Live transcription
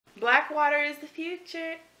Black water is the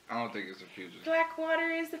future. I don't think it's the future. Black water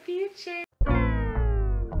is the future.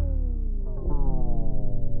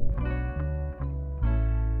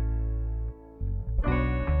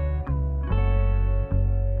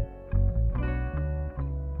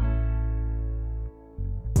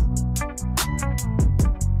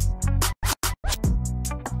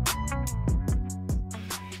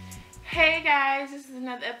 Hey guys, this is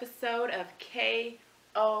another episode of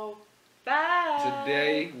KO Vibes.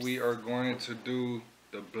 Today we are going to do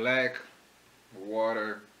the black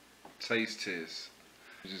water taste test.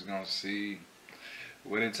 We're just gonna see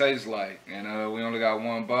what it tastes like, and we only got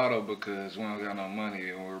one bottle because we don't got no money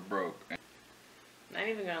and we're broke. Not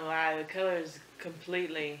even gonna lie, the color is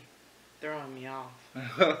completely throwing me off.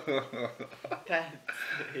 That's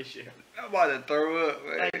the issue. I'm about to throw up,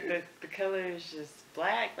 man. Like the color is just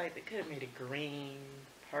black. Like they could have made it green,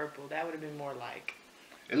 purple. That would have been more like.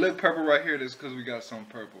 It look purple right here. That's because we got some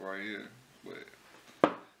purple right here.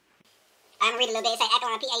 But I'm gonna read a little bit. It says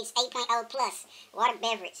alcohol pH 8.0 plus water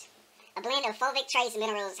beverage, a blend of fulvic trace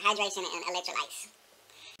minerals, hydration, and electrolytes.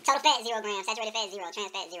 Total fat 0 grams, saturated fat 0,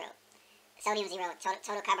 trans fat 0, sodium 0,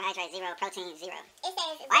 total carbohydrate 0, protein 0. It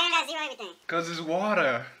says why you got 0 everything? because it's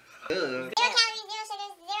water. 0 calories, 0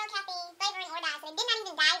 sugars, 0 caffeine, flavoring, or dye. So it did not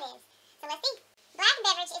even dye this. So let's see. Black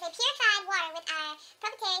beverage is a purified water with our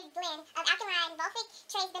proprietary blend of alkaline, fulvic,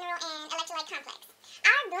 trace mineral, and electrolyte complex.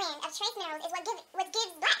 Our blend of trace minerals is what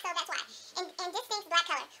gives black, so that's why, and distinct black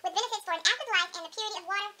color. With benefits for an active life and the purity of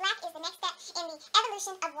water, black is the next step in the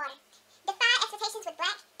evolution of water. Defy expectations with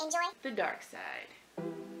black. Enjoy The dark side.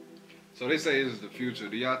 So they say this is the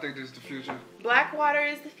future. Do y'all think this is the future? Black water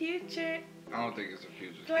is the future. I don't think it's the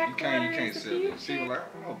future. Black you can't water is the sell it. See, future.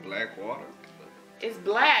 like, oh, black water. It's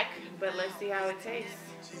black, but let's see how it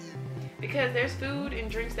tastes. Because there's food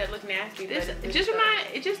and drinks that look nasty. Just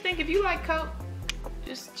think if you like Coke,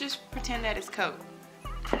 just pretend that it's Coke.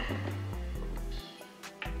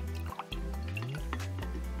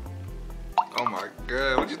 Oh my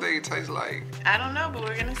God, what you think it tastes like? I don't know, but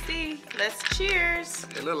we're gonna see. Let's cheers.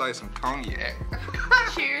 It look like some cognac.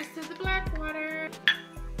 Cheers to the black water.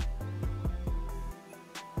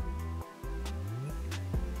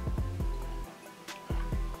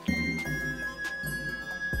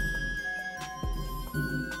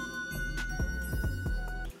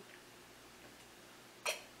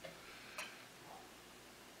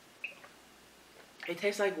 It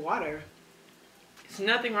tastes like water. There's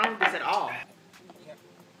nothing wrong with this at all.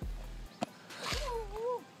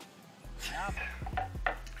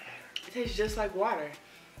 It tastes just like water.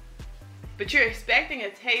 But you're expecting a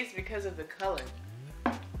taste because of the color.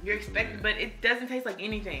 You're expecting, but it doesn't taste like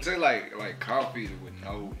anything. It's like coffee with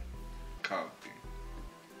no coffee.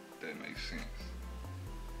 That makes sense.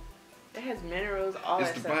 It has minerals, all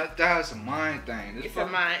that stuff. That's a mind thing. It's a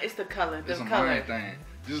mind. It's the color. The It's a color. mind thing.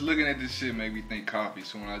 Just looking at this shit make me think coffee.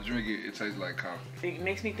 So when I drink it, it tastes like coffee. It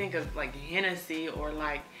makes me think of like Hennessy, or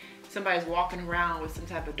like somebody's walking around with some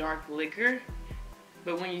type of dark liquor.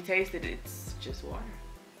 But when you taste it, it's just water.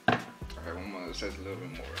 Alright, I'm gonna taste a little bit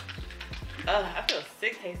more. I feel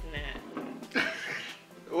sick tasting that.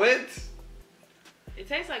 What? It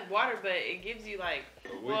tastes like water, but it gives you like,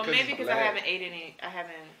 Well, well, 'cause maybe it's because I black. haven't ate any. I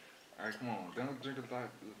haven't. Alright, come on. Don't drink it like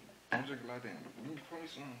that. Let me pour me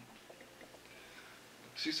some.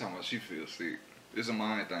 She's talking about she feels sick. It's a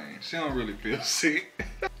mind thing. She don't really feel sick.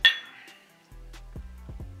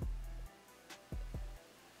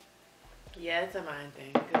 Yeah, it's a mind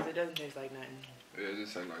thing because it doesn't taste like nothing. Yeah, it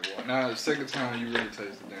just tastes like water. Now, the second time you really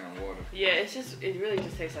taste the damn water. Yeah, it really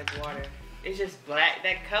just tastes like water. It's just black.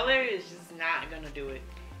 That color is just not gonna do it.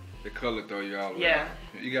 The color throw you out. Yeah.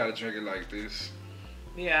 You gotta drink it like this.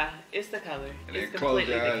 Yeah, it's the color. And It's then close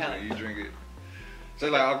completely your the eyes color. when you drink it.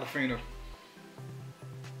 Just like Aquafina.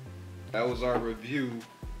 That was our review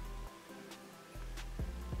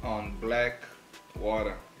on black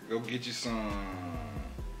water. Go get you some.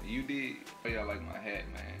 You did. Oh, yeah, I like my hat,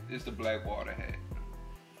 man. It's the black water hat.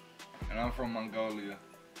 And I'm from Mongolia.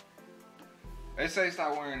 They say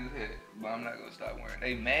stop wearing this hat, but I'm not gonna stop wearing it.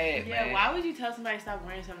 They mad, Yeah, man. why would you tell somebody to stop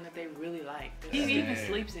wearing something that they really like? He even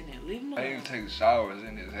sleeps in it. Leave him I alone. even take showers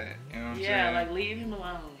in this hat. You know what I'm saying? Yeah, like leave him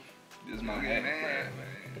alone. This is my hat, man.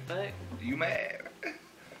 The fuck? You mad?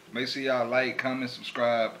 Make sure y'all like, comment,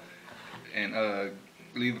 subscribe, and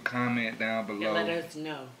leave a comment down below. And let us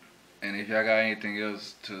know. And if y'all got anything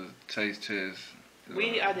else to taste test,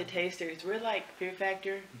 We are the tasters. We're like Fear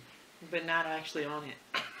Factor, but not actually on it.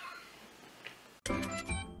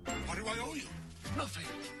 What do I owe you? Nothing.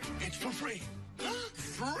 It's for free.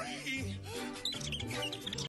 Free?